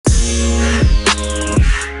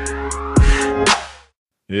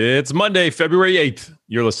It's Monday, February 8th.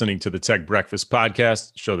 You're listening to the Tech Breakfast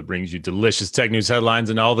Podcast, show that brings you delicious tech news headlines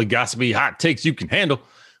and all the gossipy hot takes you can handle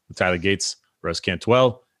with Tyler Gates, Russ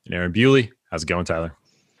Cantwell, and Aaron Bewley. How's it going, Tyler?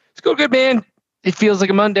 It's going good, man. It feels like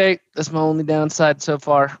a Monday. That's my only downside so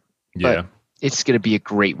far. Yeah. But it's going to be a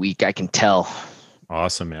great week, I can tell.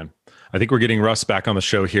 Awesome, man. I think we're getting Russ back on the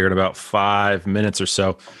show here in about 5 minutes or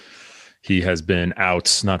so. He has been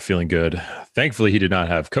out, not feeling good. Thankfully, he did not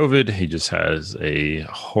have COVID. He just has a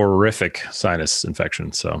horrific sinus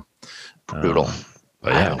infection. So brutal.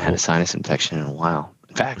 I haven't had a sinus infection in a while.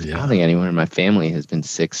 In fact, Yeah. I don't think anyone in my family has been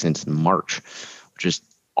sick since March, which is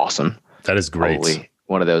awesome. That is great. Probably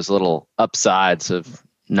one of those little upsides of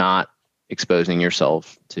not exposing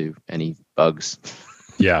yourself to any bugs.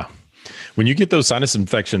 Yeah. When you get those sinus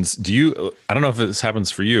infections, I don't know if this happens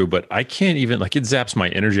for you, but I can't even, it zaps my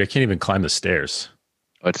energy. I can't even climb the stairs.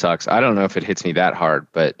 It sucks. I don't know if it hits me that hard,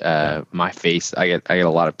 but my face, I get a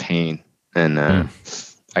lot of pain, and I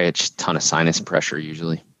get a ton of sinus pressure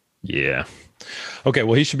usually. Yeah. Okay.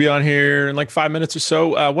 Well, he should be on here in like 5 minutes or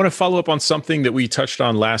so. I want to follow up on something that we touched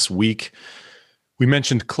on last week. We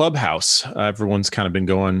mentioned Clubhouse. Everyone's kind of been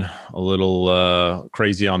going a little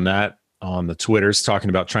crazy on that, on the Twitters,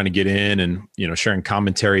 talking about trying to get in and, sharing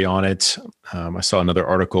commentary on it. I saw another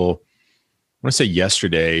article, I want to say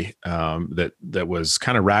yesterday, that was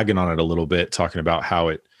kind of ragging on it a little bit, talking about how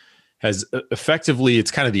it has effectively,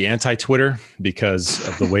 it's kind of the anti-Twitter because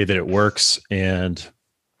of the way that it works and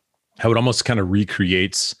how it almost kind of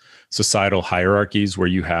recreates societal hierarchies where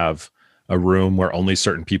you have a room where only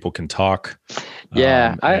certain people can talk.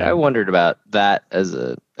 Yeah, I wondered about that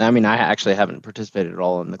I actually haven't participated at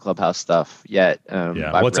all in the Clubhouse stuff yet.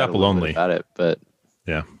 WhatsApp only about it, but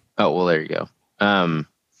yeah. Oh, well, there you go.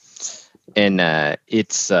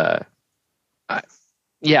 It's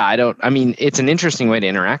an interesting way to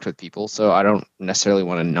interact with people, so I don't necessarily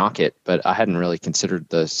want to knock it, but I hadn't really considered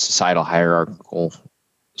the societal hierarchical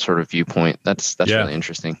sort of viewpoint. That's really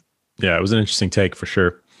interesting. Yeah, it was an interesting take for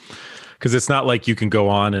sure. Because it's not like you can go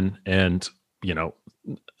on and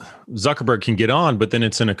Zuckerberg can get on, but then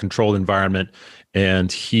it's in a controlled environment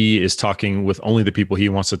and he is talking with only the people he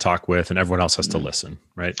wants to talk with and everyone else has to listen,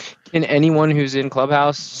 right? Can anyone who's in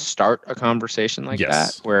Clubhouse start a conversation like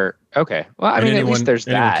that? Where, okay, well, at least there's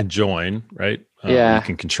anyone that. Can join, right? Yeah. You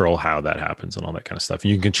can control how that happens and all that kind of stuff.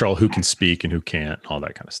 And you can control who can speak and who can't, all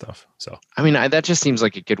that kind of stuff. So, that just seems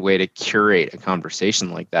like a good way to curate a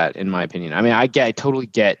conversation like that, in my opinion. I totally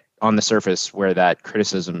get on the surface where that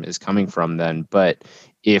criticism is coming from then, but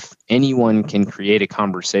if anyone can create a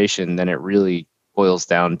conversation, then it really boils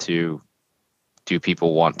down to, do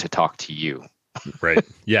people want to talk to you? Right.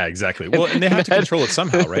 Yeah, exactly. Well, and they have to control it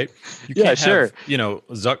somehow, right? You can't have,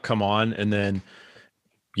 Zuck come on and then,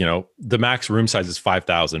 the max room size is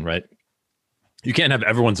 5,000, right? You can't have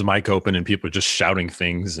everyone's mic open and people just shouting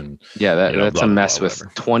things and that's a mess with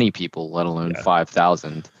 20 people, let alone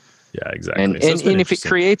 5,000. Yeah, exactly. And if it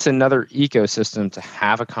creates another ecosystem to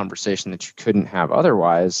have a conversation that you couldn't have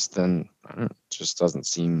otherwise, then it just doesn't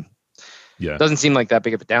seem like that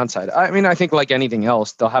big of a downside. I think like anything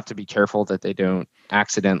else, they'll have to be careful that they don't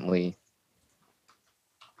accidentally,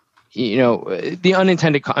 the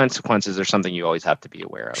unintended consequences are something you always have to be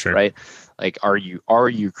aware of, right? Like, are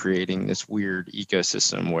you creating this weird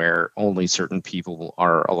ecosystem where only certain people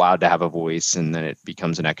are allowed to have a voice, and then it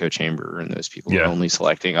becomes an echo chamber, and those people are only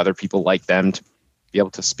selecting other people like them to be able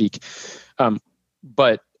to speak?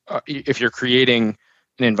 But if you're creating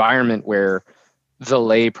an environment where the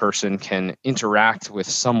lay person can interact with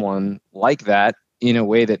someone like that in a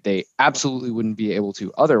way that they absolutely wouldn't be able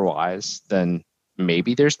to otherwise, then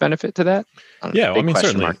maybe there's benefit to that.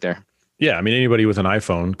 Certainly. Mark there. Yeah, anybody with an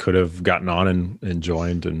iPhone could have gotten on and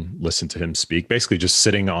joined and listened to him speak. Basically, just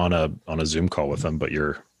sitting on a Zoom call with him, but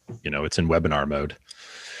it's in webinar mode.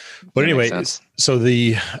 But anyway, so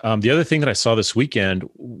the other thing that I saw this weekend,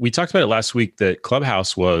 we talked about it last week, that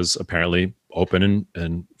Clubhouse was apparently open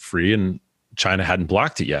and free, and China hadn't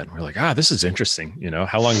blocked it yet. And we're like, this is interesting.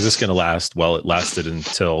 How long is this going to last? Well, it lasted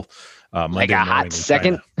until Monday like a morning hot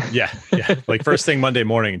second. Yeah. Like first thing Monday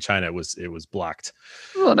morning in China, it was blocked.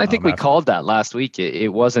 Well, and I think we called that last week. It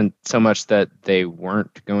wasn't so much that they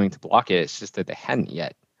weren't going to block it; it's just that they hadn't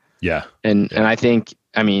yet. Yeah. And I think,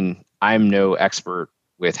 I'm no expert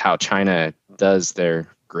with how China does their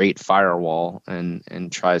great firewall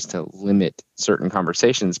and tries to limit certain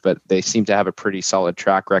conversations, but they seem to have a pretty solid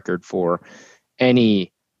track record for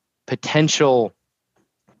any potential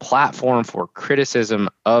platform for criticism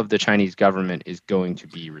of the Chinese government is going to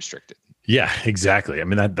be restricted. Yeah, exactly.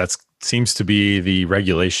 That's seems to be the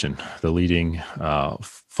regulation, the leading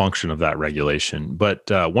function of that regulation. But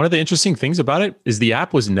one of the interesting things about it is the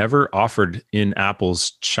app was never offered in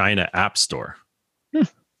Apple's China App Store.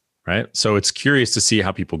 Right. So it's curious to see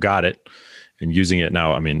how people got it and using it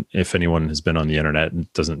now. I mean, if anyone has been on the internet,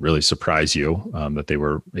 it doesn't really surprise you that they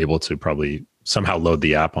were able to probably somehow load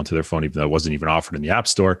the app onto their phone, even though it wasn't even offered in the App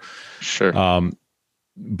Store. Sure.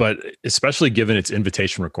 But especially given its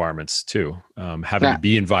invitation requirements too, having to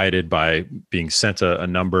be invited by being sent a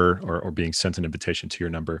number or being sent an invitation to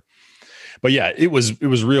your number. But yeah, it was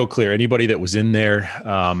real clear. Anybody that was in there,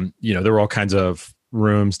 there were all kinds of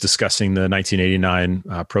rooms discussing the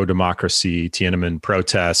 1989 pro-democracy Tiananmen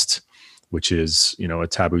protest, which is, a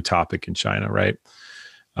taboo topic in China, right?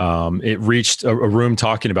 It reached a room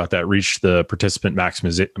talking about that reached the participant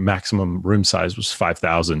maximum room size was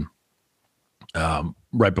 5,000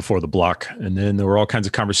 right before the block. And then there were all kinds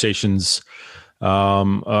of conversations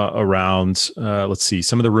around, let's see,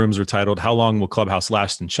 some of the rooms were titled, "How long will Clubhouse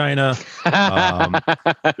last in China?"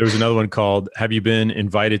 There was another one called, "Have you been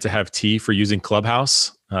invited to have tea for using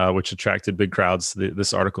Clubhouse?" Which attracted big crowds.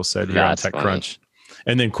 This article said here on TechCrunch.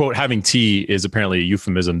 And then, quote, "Having tea" is apparently a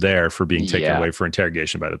euphemism there for being taken away for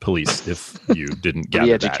interrogation by the police if you didn't gather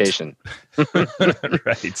re-education. That.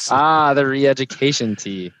 Right. The re-education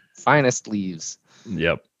tea. Finest leaves.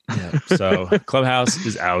 Yep. So Clubhouse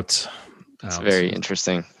is out. It's very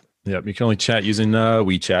interesting. Yep. You can only chat using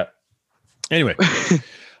WeChat. Anyway.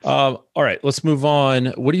 All right. Let's move on.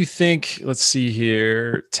 What do you think? Let's see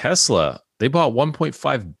here. Tesla, they bought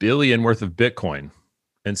 1.5 billion worth of Bitcoin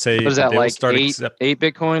and say, what is that, like eight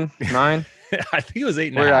Bitcoin? 9? I think it was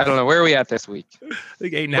 8.5. I don't know. Where are we at this week? I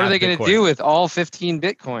think 8.5. What are they going to do with all 15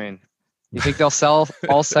 Bitcoin? You think they'll sell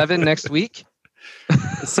all 7 next week?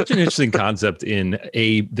 It's such an interesting concept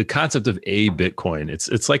the concept of a Bitcoin.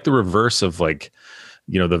 It's like the reverse of like,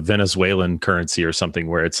 the Venezuelan currency or something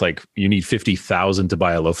where it's like you need 50,000 to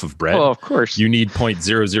buy a loaf of bread. Oh, of course. You need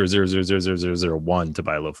 0.000000001 to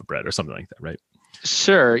buy a loaf of bread or something like that, right?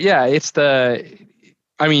 Sure. Yeah.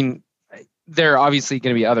 There are obviously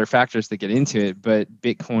going to be other factors that get into it, but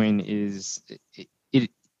Bitcoin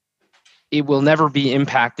it will never be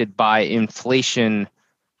impacted by inflation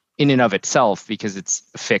in and of itself because it's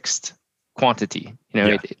a fixed quantity.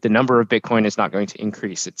 The number of Bitcoin is not going to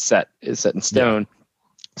increase. It's set in stone. Yeah.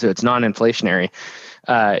 So it's non-inflationary.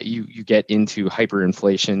 You get into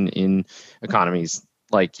hyperinflation in economies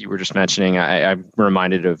like you were just mentioning. I'm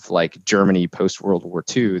reminded of like Germany post World War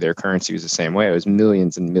II. Their currency was the same way. It was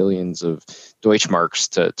millions and millions of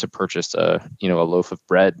Deutschmarks to purchase a loaf of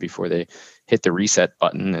bread before they hit the reset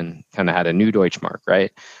button and kind of had a new Deutschmark,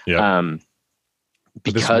 right? Yeah.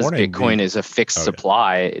 Because Bitcoin is a fixed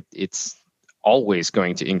supply, it's always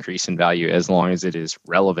going to increase in value as long as it is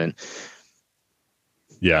relevant.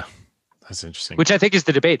 Yeah, that's interesting. Which I think is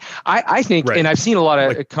the debate. I think, right. And I've seen a lot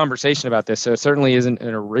of conversation about this, so it certainly isn't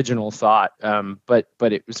an original thought. But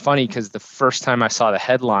it was funny because the first time I saw the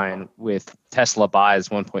headline with Tesla buys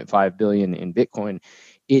 1.5 billion in Bitcoin,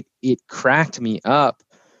 it cracked me up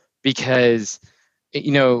because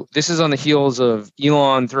this is on the heels of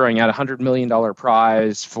Elon throwing out $100 million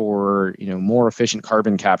prize for more efficient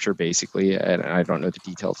carbon capture, basically. And I don't know the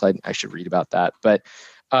details. I should read about that, but.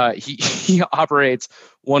 He operates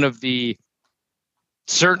one of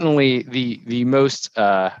certainly the most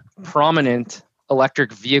prominent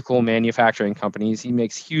electric vehicle manufacturing companies. He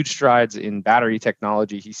makes huge strides in battery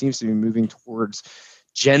technology. He seems to be moving towards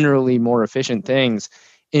generally more efficient things.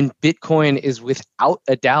 And Bitcoin is without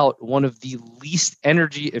a doubt one of the least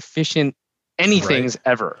energy efficient anythings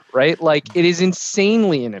ever, right? Like it is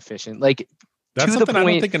insanely inefficient. Like that's something I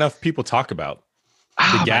don't think enough people talk about.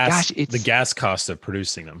 The gas cost of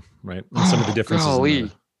producing them, right? And some of the differences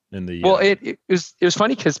in the well, it was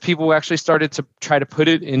funny because people actually started to try to put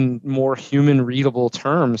it in more human readable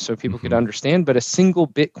terms so people could understand. But a single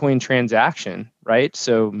Bitcoin transaction, right?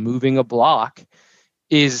 So moving a block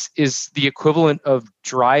is the equivalent of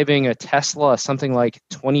driving a Tesla something like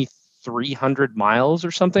 2,300 miles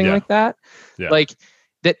or something like that. Yeah. Like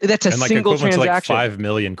that's a single transaction. To like 5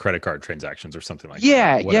 million credit card transactions or something like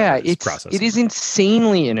that. Yeah. It is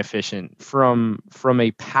insanely inefficient from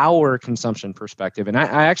a power consumption perspective. And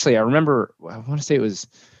I remember, I want to say it was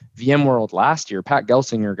VMworld last year, Pat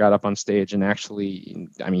Gelsinger got up on stage and actually,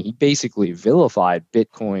 he basically vilified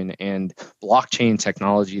Bitcoin and blockchain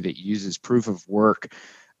technology that uses proof of work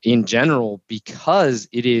in general because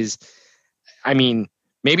it is,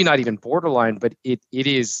 maybe not even borderline, but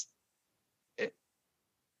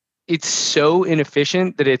it's so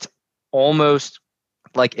inefficient that it's almost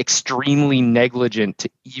like extremely negligent to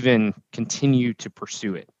even continue to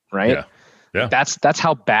pursue it, right? Yeah. Yeah. That's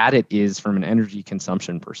how bad it is from an energy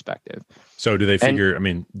consumption perspective. So do they figure,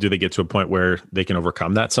 do they get to a point where they can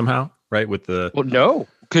overcome that somehow, right? Well, no,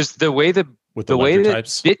 because the way that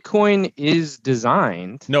Bitcoin is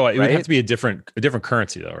designed. No, it would have to be a different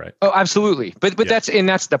currency though, right? Oh, absolutely. But that's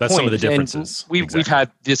the point. Some of the differences. And we've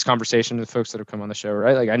had this conversation with folks that have come on the show,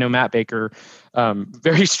 right? Like I know Matt Baker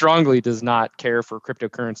very strongly does not care for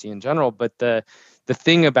cryptocurrency in general, but the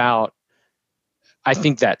thing about, I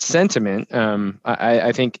think that sentiment,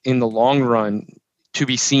 I think in the long run, to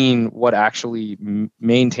be seen what actually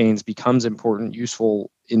maintains, becomes important,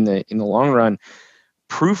 useful in the long run.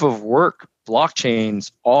 Proof of work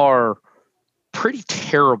blockchains are pretty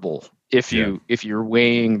terrible if you're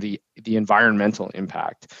weighing the environmental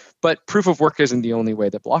impact. But proof of work isn't the only way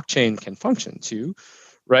that blockchain can function too,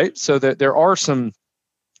 right? So that there are some,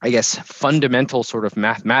 I guess, fundamental sort of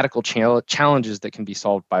mathematical challenges that can be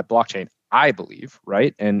solved by blockchain, I believe,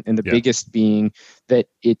 right? And the biggest being that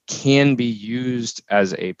it can be used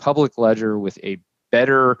as a public ledger with a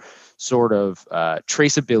better sort of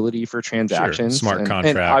traceability for transactions. Sure. Smart contracts,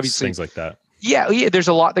 and obviously, things like that. Yeah, there's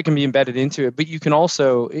a lot that can be embedded into it, but you can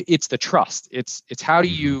also, it's the trust. It's how do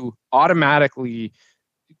you automatically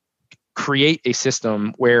create a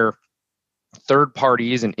system where third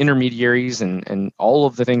parties and intermediaries and all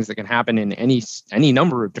of the things that can happen in any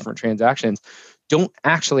number of different transactions don't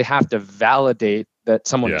actually have to validate that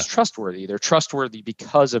someone is trustworthy. They're trustworthy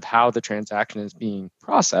because of how the transaction is being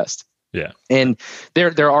processed. Yeah. And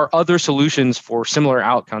there are other solutions for similar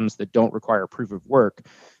outcomes that don't require proof of work.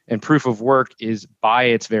 And proof of work is by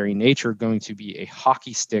its very nature going to be a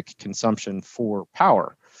hockey stick consumption for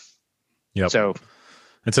power. Yep. So,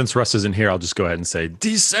 and since Russ isn't here, I'll just go ahead and say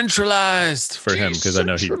decentralized for him, because I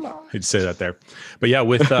know he'd say that there. But yeah,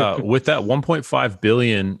 with that 1.5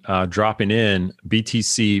 billion dropping in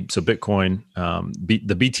BTC, so Bitcoin,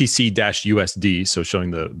 the BTC-USD, so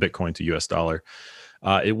showing the Bitcoin to US dollar,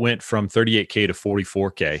 it went from 38K to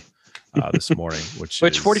 44K this morning, which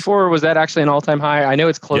 44, was that actually an all-time high? I know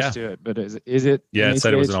it's close to it, but is it? Yeah, it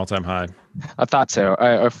said it was an all-time high. I thought so.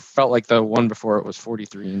 I felt like the one before it was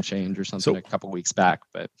 43 and change or something a couple weeks back,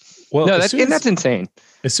 but that's insane.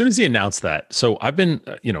 As soon as he announced that, so I've been,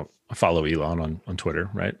 I follow Elon on Twitter,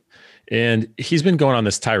 right? And he's been going on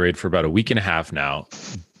this tirade for about a week and a half now.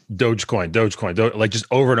 Dogecoin, like just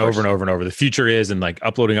over and over and over and over. The future is, and like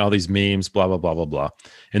uploading all these memes, blah, blah, blah, blah, blah.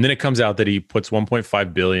 And then it comes out that he puts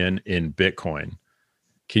 1.5 billion in Bitcoin.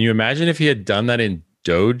 Can you imagine if he had done that in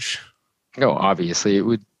Doge? No, obviously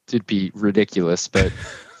it'd be ridiculous, but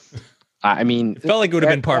I mean, it felt like it would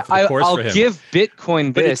have been par for the course for him. I'll give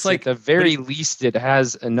Bitcoin this, like, at the very least, it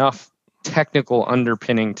has enough technical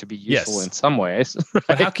underpinning to be useful in some ways. Right?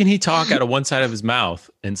 But how can he talk out of one side of his mouth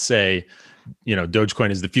and say, Dogecoin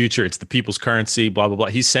is the future, it's the people's currency, blah, blah, blah.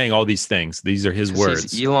 He's saying all these things. These are his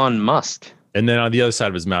words. He's Elon Musk. And then on the other side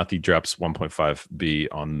of his mouth, he drops 1.5 B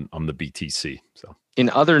on the BTC. So in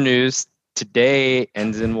other news, today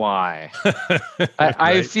ends in Y.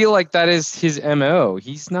 I feel like that is his MO.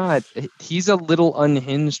 He's a little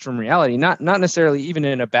unhinged from reality, not necessarily even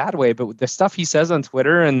in a bad way, but with the stuff he says on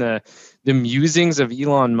Twitter and the musings of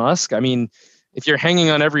Elon Musk. I mean, if you're hanging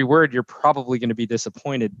on every word, you're probably going to be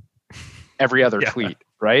disappointed every other tweet,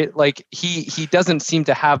 right? Like he doesn't seem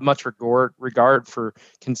to have much regard for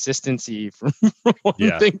consistency from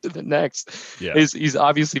one thing to the next. Yeah. He's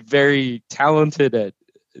obviously very talented at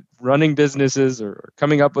running businesses or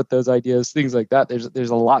coming up with those ideas, things like that. There's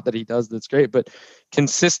a lot that he does that's great, but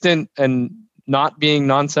consistent and not being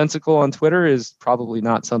nonsensical on Twitter is probably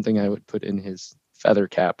not something I would put in his feather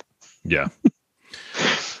cap. Yeah.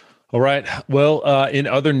 All right. Well, in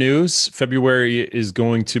other news, February is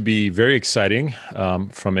going to be very exciting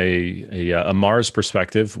from a Mars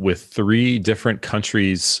perspective, with 3 different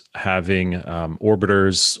countries having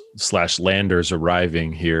orbiters / landers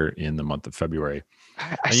arriving here in the month of February.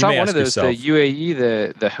 I saw one of those, the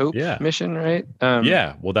UAE, the Hope mission, right?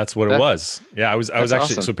 Yeah, well, that's what it was. Yeah, I was actually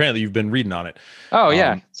awesome. So apparently you've been reading on it. Oh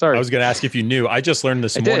yeah, sorry. I was going to ask if you knew. I just learned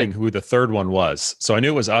this morning who the third one was. So I knew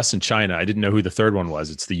it was us and China. I didn't know who the third one was.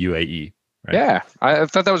 It's the UAE. Right? Yeah, I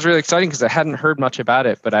thought that was really exciting because I hadn't heard much about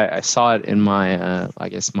it, but I saw it in my,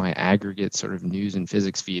 my aggregate sort of news and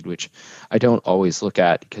physics feed, which I don't always look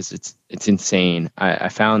at because it's insane. I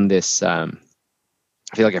found this.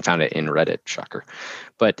 I feel like I found it in Reddit, shocker,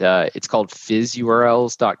 but it's called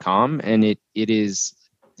phys-urls.com, and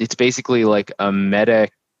it's basically like a meta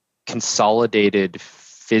consolidated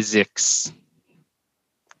physics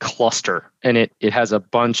cluster, and it has a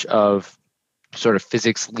bunch of sort of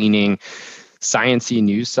physics leaning sciencey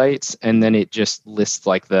news sites, and then it just lists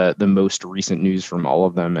like the most recent news from all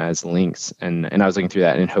of them as links. And I was looking through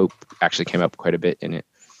that, and Hope actually came up quite a bit in it.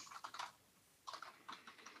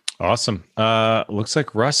 Awesome. Looks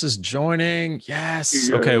like Russ is joining.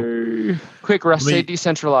 Yes. Okay. Quick, Russ, say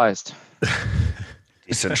decentralized.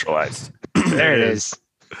 Decentralized. There it is.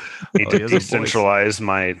 Need to decentralize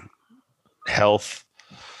my health.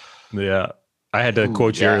 Yeah. I had to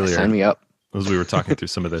quote you earlier. Sign me up. As we were talking through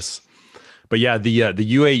some of this. But yeah, the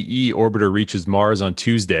UAE orbiter reaches Mars on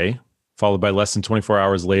Tuesday, followed by less than 24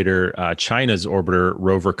 hours later, China's orbiter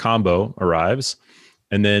rover Combo arrives.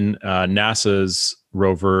 And then NASA's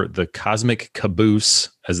rover, the Cosmic Caboose,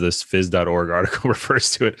 as this phys.org article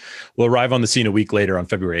refers to it, will arrive on the scene a week later on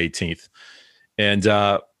February 18th. And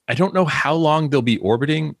I don't know how long they'll be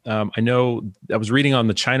orbiting. I know I was reading on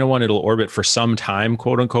the China one, it'll orbit for some time,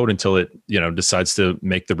 quote unquote, until it, decides to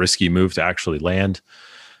make the risky move to actually land.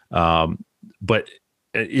 But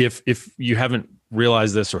if you haven't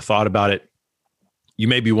realized this or thought about it, you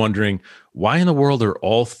may be wondering, why in the world are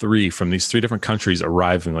all three from these three different countries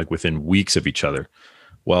arriving like within weeks of each other?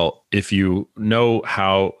 Well, if you know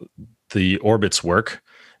how the orbits work,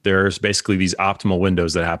 there's basically these optimal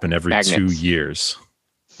windows that happen every 2 years.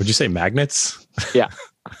 Would you say magnets? Yeah.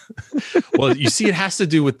 Well, you see, it has to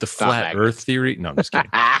do with the flat Earth theory. No, I'm just kidding.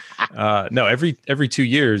 No, every 2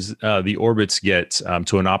 years, the orbits get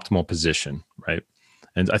to an optimal position, right?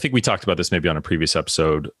 And I think we talked about this maybe on a previous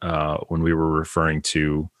episode when we were referring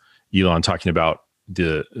to Elon talking about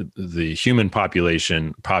the human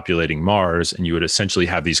population populating Mars, and you would essentially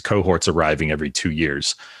have these cohorts arriving every 2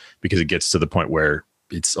 years because it gets to the point where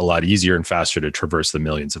it's a lot easier and faster to traverse the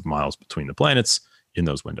millions of miles between the planets in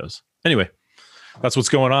those windows. Anyway, that's what's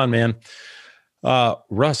going on, man.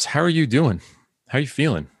 Russ, how are you doing? How are you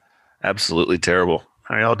feeling? Absolutely terrible.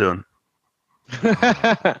 How are y'all doing?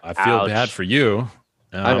 I feel bad for you.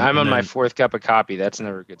 I'm on my fourth cup of coffee. That's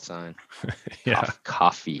never a good sign. Yeah.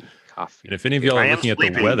 Coffee. And if any of y'all are looking at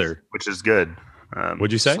the weather, which is good.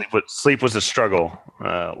 What'd you say? Sleep was a struggle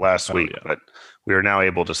last week, but we are now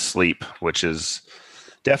able to sleep, which is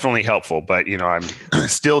definitely helpful. But, I'm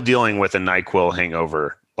still dealing with a NyQuil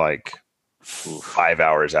hangover like 5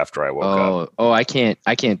 hours after I woke up. Oh, I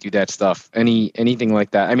can't do that stuff. Anything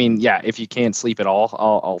like that. I mean, yeah, if you can't sleep at all,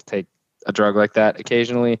 I'll take a drug like that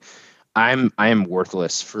occasionally. I am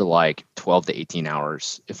worthless for like 12 to 18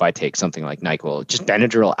 hours if I take something like NyQuil. Just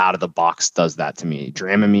Benadryl out of the box does that to me.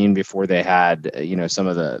 Dramamine before they had, some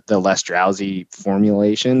of the less drowsy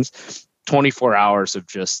formulations, 24 hours of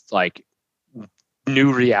just like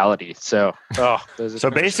new reality. So,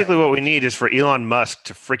 basically what we need is for Elon Musk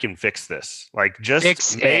to freaking fix this. Like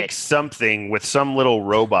just make something with some little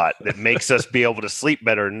robot that makes us be able to sleep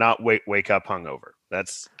better and not wake up hungover.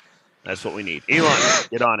 That's what we need. Elon,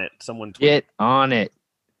 get on it. Someone tweet. Get on it.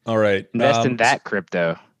 All right. Invest in that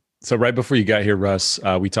crypto. So right before you got here, Russ,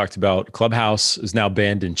 we talked about Clubhouse is now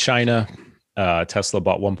banned in China. Tesla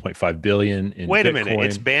bought 1.5 billion in Wait a Bitcoin. minute.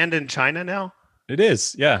 It's banned in China now? It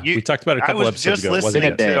is. Yeah. We talked about it a couple episodes ago. I was just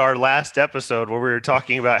listening to our last episode where we were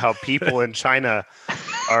talking about how people in China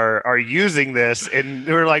are using this, and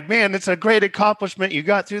they were like, man, it's a great accomplishment. You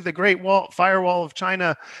got through the firewall of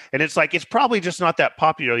China. And it's like, it's probably just not that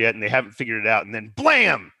popular yet, and they haven't figured it out. And then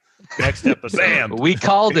blam, next episode. Bam. We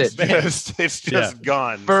called it. It's just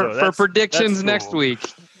gone. For predictions next week,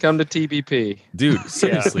 come to TBP. Dude,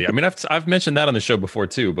 seriously. I mean, I've mentioned that on the show before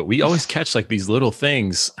too, but we always catch like these little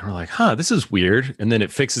things and we're like, this is weird. And then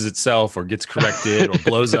it fixes itself or gets corrected or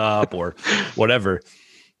blows up or whatever.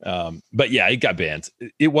 But yeah, it got banned.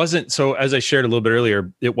 It wasn't. So as I shared a little bit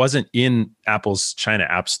earlier, it wasn't in Apple's China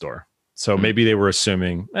App Store. So maybe they were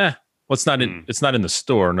assuming, it's not in the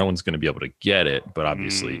store. No one's going to be able to get it. But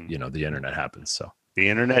obviously, the internet happens. So the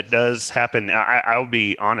internet does happen. I'll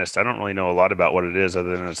be honest. I don't really know a lot about what it is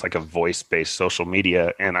other than it's like a voice-based social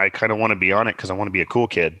media. And I kind of want to be on it because I want to be a cool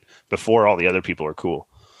kid before all the other people are cool.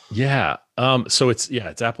 Yeah. So it's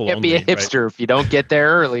Apple. Can't be a hipster if you don't get there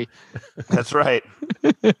early. That's right.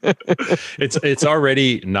 It's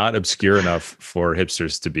already not obscure enough for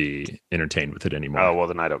hipsters to be entertained with it anymore. Oh, well,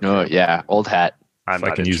 then I don't care. Oh, yeah. Old hat. If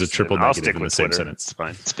I can use a triple negative in the same sentence. It's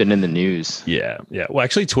fine. It's been in the news. Yeah. Well,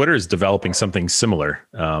 actually, Twitter is developing something similar.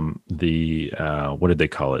 What did they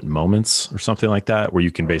call it? Moments or something like that, where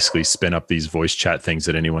you can basically spin up these voice chat things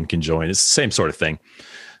that anyone can join. It's the same sort of thing.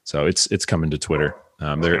 So it's coming to Twitter.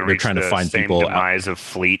 They're trying to find people. Demise of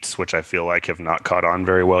fleets, which I feel like have not caught on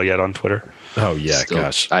very well yet on Twitter. Oh yeah,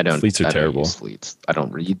 gosh, fleets are terrible. Fleets. I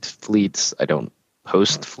don't read fleets. I don't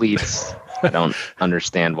post fleets. I don't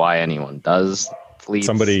understand why anyone does fleets.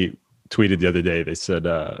 Somebody tweeted the other day. They said,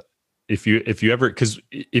 If you ever, because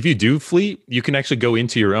if you do fleet, you can actually go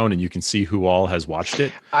into your own and you can see who all has watched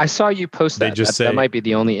it. I saw you post that. That might be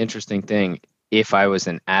the only interesting thing. If I was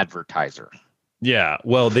an advertiser. Yeah.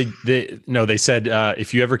 Well, they said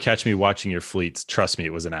if you ever catch me watching your fleets, trust me,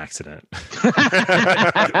 it was an accident.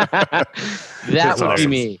 That would be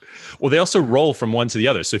me. Well, they also roll from one to the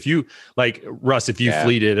other. So if you like Russ, if you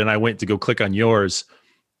fleeted and I went to go click on yours,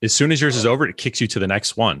 as soon as yours is over, it kicks you to the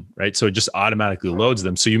next one, right? So it just automatically loads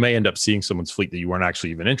them. So you may end up seeing someone's fleet that you weren't actually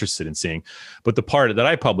even interested in seeing. But the part that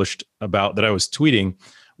I published about that I was tweeting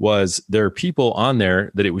was there are people on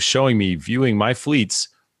there that it was showing me viewing my fleets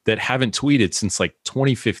that haven't tweeted since like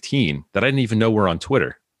 2015 that I didn't even know were on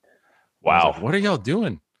Twitter. Wow. Like, what are y'all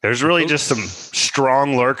doing? There's really just some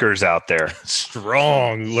strong lurkers out there.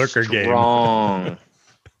 Strong lurker game. Strong.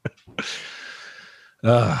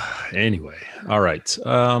 Anyway. All right.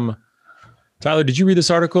 Tyler, did you read this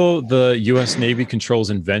article? The U.S. Navy controls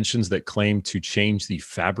inventions that claim to change the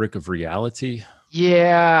fabric of reality.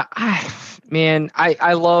 Yeah,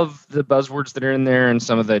 I love the buzzwords that are in there and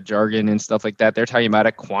some of the jargon and stuff like that. They're talking about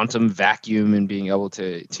a quantum vacuum and being able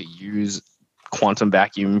to use quantum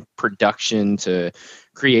vacuum production to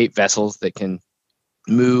create vessels that can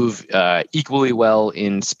move equally well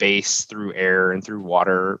in space through air and through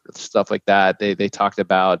water, stuff like that. They talked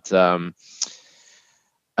about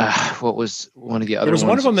what was one of the other ones? There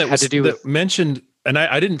was one of them that with mentioned. And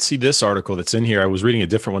I didn't see this article that's in here. I was reading a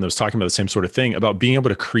different one that was talking about the same sort of thing, about being able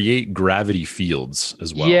to create gravity fields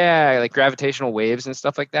as well. Yeah, like gravitational waves and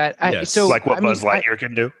stuff like that. Yes. Like what Buzz Lightyear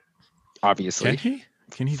can do? Obviously.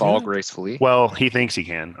 Can he fall gracefully? Well, he thinks he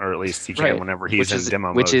can, or at least he can whenever he's in demo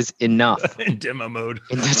mode. Which is enough. In demo mode.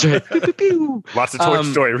 That's right. Lots of Toy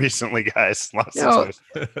Story recently, guys. Lots of toys.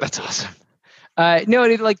 That's awesome.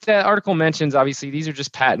 Like the article mentions, obviously, these are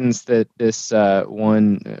just patents that this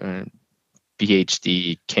one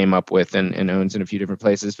PhD came up with and owns in a few different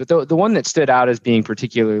places. But the one that stood out as being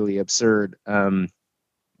particularly absurd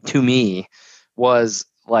to me was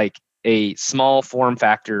like a small form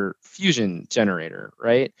factor fusion generator,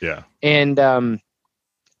 right? Yeah. And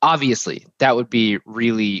obviously that would be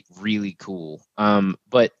really, really cool.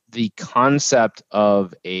 But the concept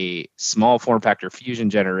of a small form factor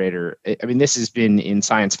fusion generator, I mean, this has been in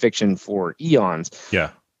science fiction for eons.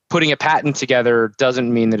 Yeah. Putting a patent together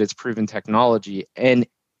doesn't mean that it's proven technology. And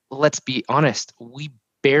let's be honest, we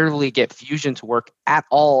barely get fusion to work at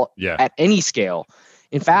all at any scale.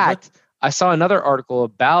 In fact, I saw another article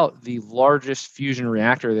about the largest fusion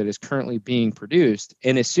reactor that is currently being produced,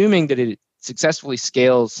 and assuming that it successfully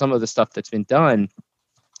scales some of the stuff that's been done,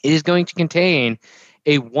 it is going to contain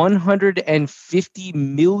a 150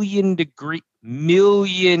 million degree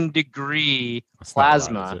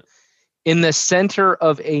plasma in the center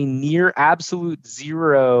of a near absolute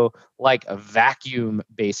zero, like a vacuum,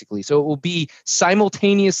 basically. So it will be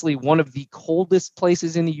simultaneously one of the coldest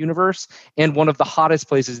places in the universe and one of the hottest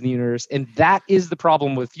places in the universe. And that is the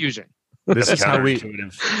problem with fusion. This is how we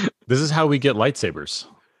get lightsabers.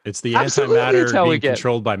 It's the antimatter being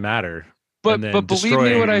controlled by matter. But believe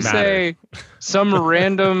me when I say some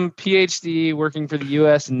random PhD working for the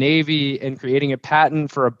U.S. Navy and creating a patent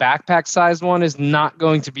for a backpack-sized one is not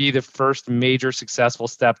going to be the first major successful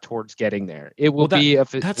step towards getting there. It will be a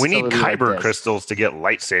we need kyber crystals to get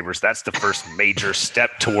lightsabers. That's the first major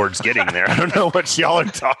step towards getting there. I don't know what y'all are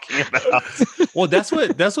talking about. Well, that's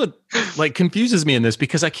what like confuses me in this,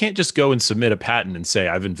 because I can't just go and submit a patent and say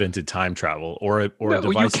I've invented time travel or a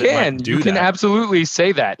device that might do that. You can absolutely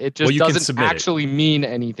say that. It just doesn't actually mean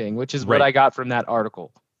anything, which is what I got from that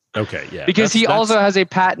article. Okay, yeah. Because he also has a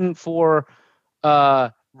patent for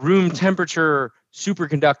room temperature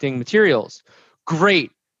superconducting materials.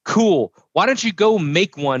 Great, cool. Why don't you go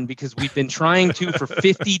make one? Because we've been trying to for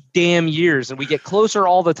 50 damn years and we get closer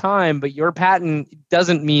all the time, but your patent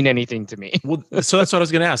doesn't mean anything to me. Well, so that's what I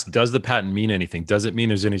was going to ask. Does the patent mean anything? Does it mean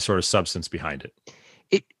there's any sort of substance behind it?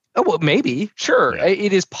 Oh, well, maybe. Sure. Yeah.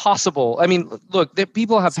 It is possible. I mean, look,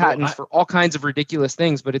 people have patents for all kinds of ridiculous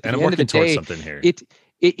things, but at the end of the day,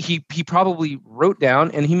 he probably wrote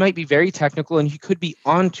down, and he might be very technical, and he could be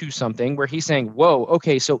onto something where he's saying, whoa,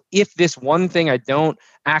 okay, so if this one thing I don't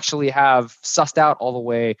actually have sussed out all the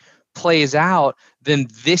way plays out, then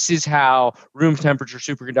this is how room temperature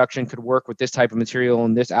superconduction could work with this type of material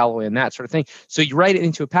and this alloy and that sort of thing. So you write it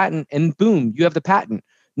into a patent, and boom, you have the patent.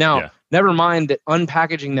 Now, never mind that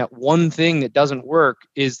unpackaging that one thing that doesn't work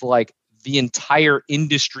is like the entire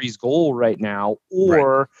industry's goal right now,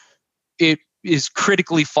 or it is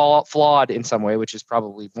critically flawed in some way, which is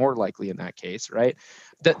probably more likely in that case, right?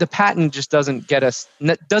 The patent just doesn't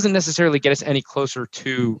necessarily get us any closer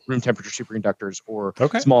to room temperature superconductors or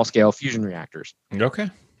small scale fusion reactors. Okay.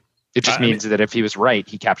 It just means that if he was right,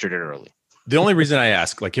 he captured it early. The only reason I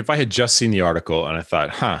ask, like, if I had just seen the article and I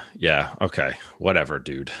thought, yeah, okay, whatever,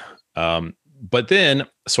 dude. But then,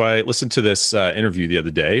 so I listened to this interview the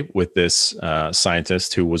other day with this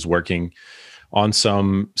scientist who was working on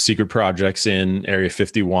some secret projects in Area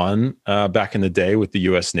 51 back in the day with the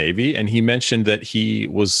U.S. Navy. And he mentioned that he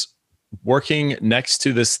was working next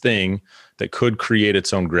to this thing that could create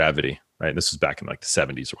its own gravity, right? This was back in like the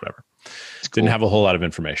 70s or whatever. Didn't have a whole lot of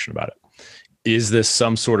information about it. Is this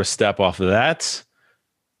some sort of step off of that?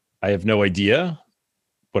 I have no idea,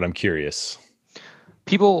 but I'm curious.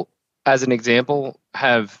 People, as an example,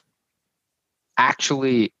 have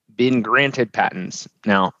actually been granted patents.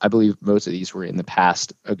 Now, I believe most of these were in the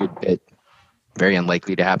past a good bit. Very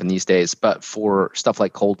unlikely to happen these days, but for stuff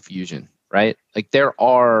like cold fusion, right? Like there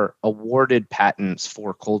are awarded patents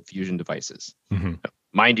for cold fusion devices. Mm-hmm.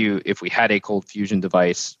 Mind you, if we had a cold fusion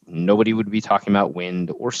device, nobody would be talking about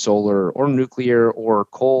wind or solar or nuclear or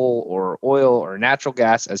coal or oil or natural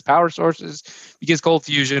gas as power sources, because cold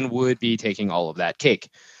fusion would be taking all of that cake.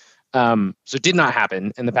 So it did not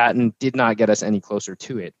happen, and the patent did not get us any closer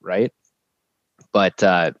to it, right? But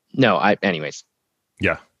anyways.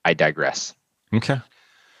 Yeah. I digress. Okay.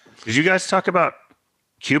 Did you guys talk about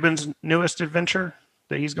Cuban's newest adventure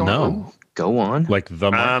that he's going on? Go on. Like the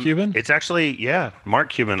Mark Cuban? It's actually, Mark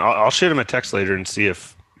Cuban. I'll shoot him a text later and see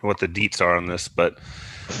what the deets are on this. But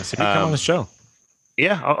come on the show.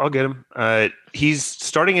 Yeah, I'll get him. He's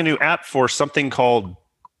starting a new app for something called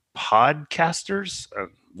Podcasters.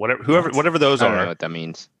 Whatever those are. I don't know what that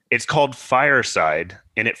means. It's called Fireside,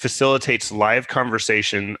 and it facilitates live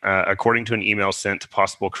conversation according to an email sent to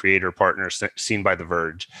possible creator partners seen by The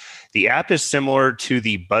Verge. The app is similar to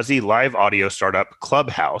the buzzy live audio startup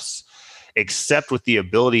Clubhouse, except with the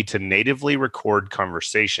ability to natively record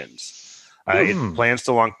conversations. It plans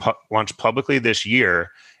to launch publicly this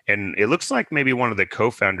year, and it looks like maybe one of the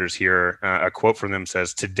co-founders here, a quote from them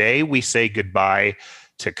says, "Today we say goodbye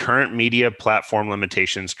to current media platform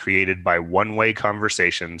limitations created by one-way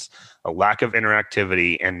conversations, a lack of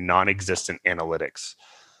interactivity, and non-existent analytics."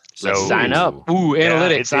 So let's sign up.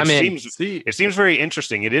 Analytics. It seems very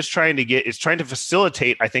interesting. It's trying to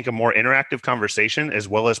facilitate, I think, a more interactive conversation, as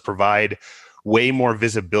well as provide way more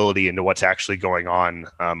visibility into what's actually going on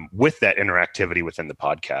with that interactivity within the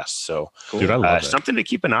podcast. So, dude, I love something to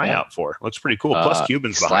keep an eye out for. Looks pretty cool. Plus,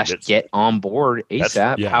 Cuban's behind it. Get on board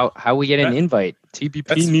ASAP. How we get an invite?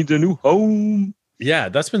 TBP needs a new home. Yeah,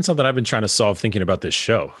 that's been something I've been trying to solve thinking about this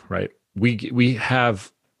show. Right, we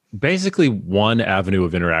have basically one avenue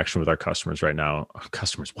of interaction with our customers right now.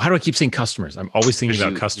 Customers. Why do I keep saying customers? I'm always thinking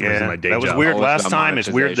about customers in my day job. That was weird last time. It's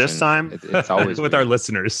weird this time. It's always with our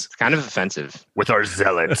listeners. It's kind of offensive. With our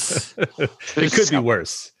zealots. It could be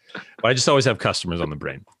worse. But I just always have customers on the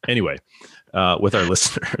brain. Anyway, with our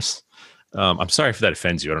listeners. I'm sorry if that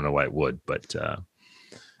offends you. I don't know why it would, but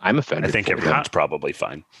I'm offended. I think everyone's probably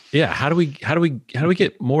fine. Yeah. How do we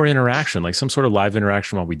get more interaction? Like some sort of live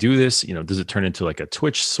interaction while we do this? Does it turn into like a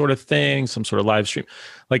Twitch sort of thing? Some sort of live stream?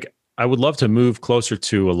 Like I would love to move closer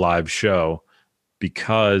to a live show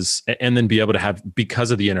and then be able to have, because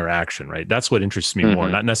of the interaction, right? That's what interests me more.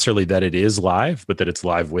 Not necessarily that it is live, but that it's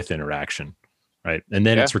live with interaction, right? And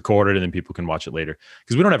then it's recorded and then people can watch it later.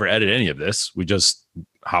 Because we don't ever edit any of this. We just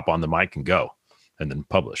hop on the mic and go and then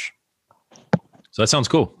publish. So that sounds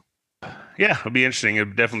cool. Yeah, it'll be interesting.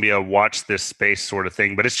 It'll definitely be a watch this space sort of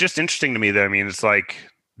thing. But it's just interesting to me that, it's like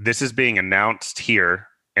this is being announced here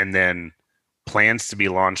and then plans to be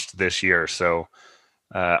launched this year. So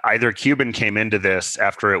either Cuban came into this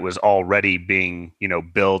after it was already being,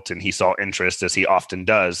 built and he saw interest, as he often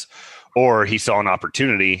does, or he saw an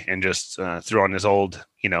opportunity and just threw on his old,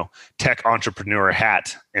 tech entrepreneur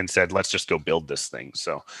hat and said, let's just go build this thing.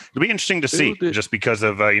 So it'll be interesting to see just because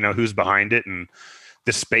of, who's behind it and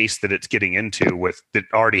the space that it's getting into with that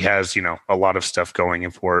already has, a lot of stuff going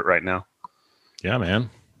in for it right now. Yeah, man.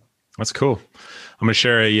 That's cool. I'm going to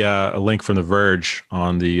share a link from The Verge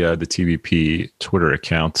on the TBP Twitter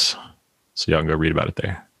account. So y'all can go read about it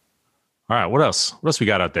there. All right. What else? What else we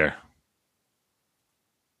got out there?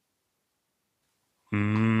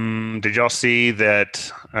 Did y'all see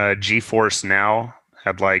that GeForce Now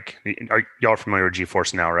had are y'all familiar with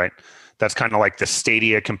GeForce Now, right? That's kind of like the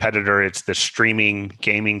Stadia competitor. It's the streaming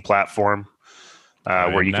gaming platform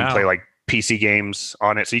where you can play like PC games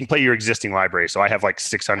on it. So you can play your existing library. So I have like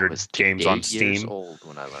 600 games on Steam. Years old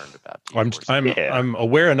when I learned about GeForce. I'm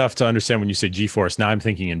aware enough to understand when you say GeForce. Now I'm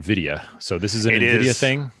thinking NVIDIA. So this is an NVIDIA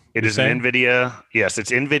thing? It is an NVIDIA. Yes,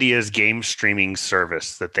 it's NVIDIA's game streaming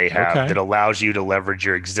service that they have that allows you to leverage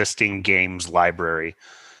your existing games library.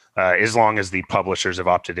 as long as the publishers have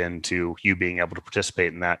opted into you being able to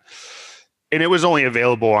participate in that. And it was only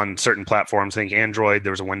available on certain platforms. I think Android,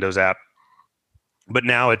 there was a Windows app. But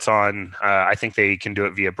now it's on, I think they can do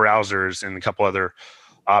it via browsers and a couple other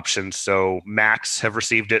options. So Macs have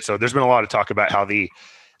received it. So there's been a lot of talk about how the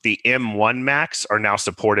M1 Macs are now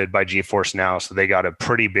supported by GeForce Now. So they got a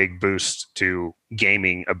pretty big boost to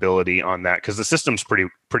gaming ability on that because the system's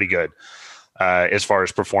pretty good as far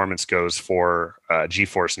as performance goes for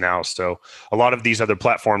GeForce Now. So a lot of these other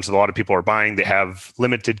platforms that a lot of people are buying that have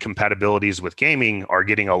limited compatibilities with gaming are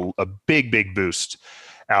getting a big boost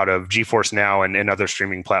out of GeForce Now and other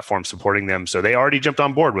streaming platforms supporting them. So they already jumped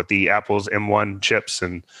on board with the Apple's M1 chips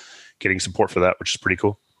and getting support for that, which is pretty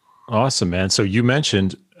cool. Awesome, man. So you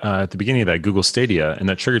mentioned at the beginning of that Google Stadia, and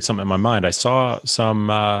that triggered something in my mind. I saw some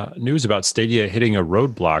news about Stadia hitting a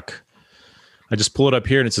roadblock. I just pull it up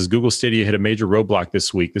here and it says Google Stadia hit a major roadblock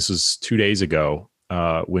this week. This was 2 days ago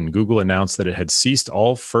when Google announced that it had ceased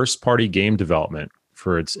all first-party game development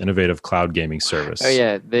for its innovative cloud gaming service. Oh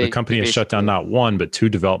yeah, the company has shut down not one but 2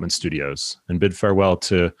 development studios and bid farewell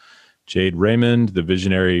to Jade Raymond, the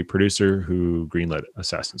visionary producer who greenlit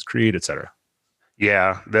Assassin's Creed, etc.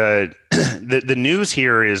 Yeah, the news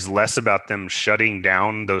here is less about them shutting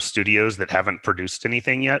down those studios that haven't produced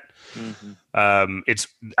anything yet. Mm-hmm.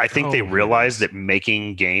 I think they realize that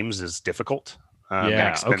making games is difficult, and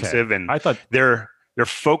expensive, and I thought they're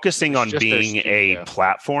focusing on being a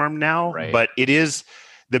platform now. Right. But it is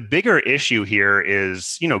the bigger issue here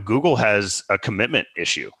is, Google has a commitment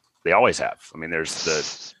issue. They always have. I mean, there's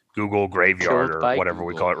the Google graveyard or whatever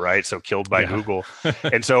we call it, right? So killed by Google.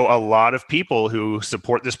 And so a lot of people who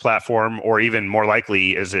support this platform, or even more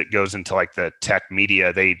likely as it goes into like the tech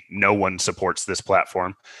media, no one supports this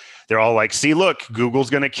platform. They're all like, see, look, Google's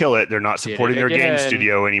going to kill it. They're not supporting their game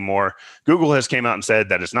studio anymore. Google has came out and said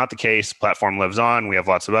that is not the case. Platform lives on. We have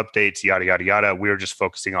lots of updates, yada, yada, yada. We're just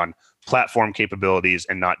focusing on platform capabilities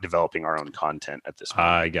and not developing our own content at this point.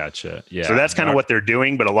 I gotcha. Yeah. So that's kind of what they're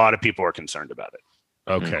doing, but a lot of people are concerned about it.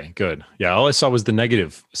 Okay, good. Yeah, all I saw was the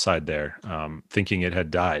negative side there, thinking it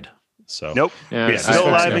had died. So nope, it's still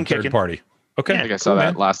alive and kicking. Third party. Okay, I think I saw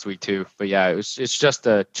that last week too. But yeah, it's just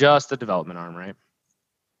a development arm, right?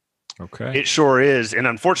 Okay, it sure is, and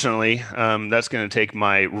unfortunately, that's going to take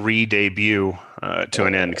my re-debut to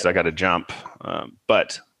an end because I got to jump.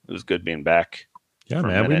 But it was good being back. Yeah,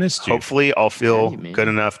 man, we missed you. Hopefully, I'll feel good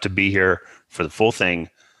enough to be here for the full thing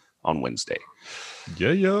on Wednesday.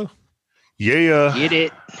 Yeah. Get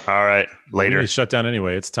it. All right. Later. We need to shut down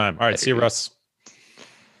anyway. It's time. All right. See you, Russ.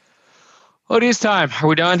 It is time. Are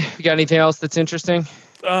we done? You got anything else that's interesting?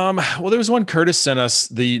 Well, there was one Curtis sent us.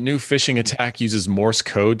 The new phishing attack uses Morse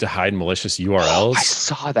code to hide malicious URLs. Oh, I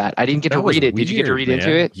saw that. I didn't get to read it. Did you get to read into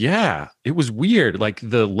it? Yeah. It was weird. Like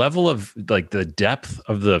the level of the depth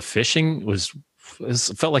of the phishing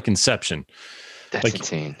felt like Inception. That's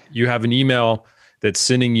insane. You have an email that's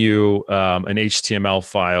sending you an HTML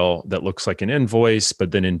file that looks like an invoice,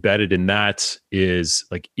 but then embedded in that is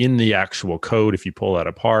like in the actual code, if you pull that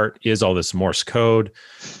apart, is all this Morse code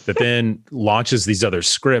that then launches these other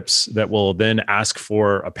scripts that will then ask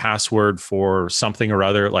for a password for something or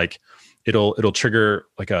other. Like it'll trigger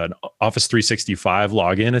like an Office 365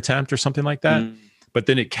 login attempt or something like that. But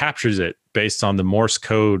then it captures it based on the Morse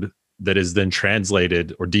code that is then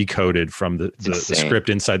translated or decoded from the script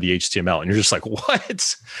inside the HTML. And you're just like,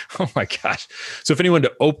 what? Oh my gosh. So if anyone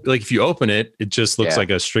if you open it, it just looks like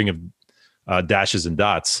a string of dashes and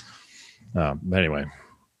dots. But anyway,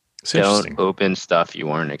 it's don't open stuff you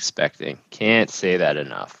weren't expecting. Can't say that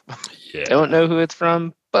enough. Yeah. Don't know who it's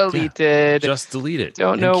from. Deleted. Just delete it.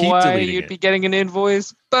 Don't know why you'd be getting an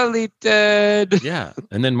invoice. Deleted. Yeah.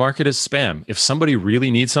 And then mark it as spam. If somebody really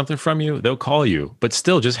needs something from you, they'll call you. But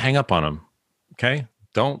still, just hang up on them. Okay?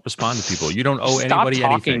 Don't respond to people. You don't owe anybody anything.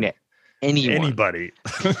 Stop talking to anyone. Anybody.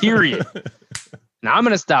 Period. Now I'm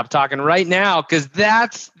going to stop talking right now because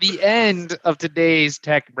that's the end of today's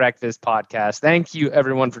Tech Breakfast podcast. Thank you,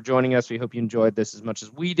 everyone, for joining us. We hope you enjoyed this as much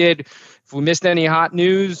as we did. If we missed any hot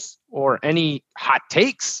news or any hot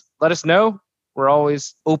takes, let us know. We're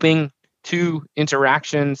always open to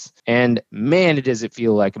interactions. And man, does it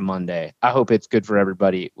feel like a Monday. I hope it's good for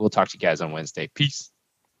everybody. We'll talk to you guys on Wednesday. Peace.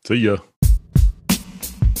 See ya.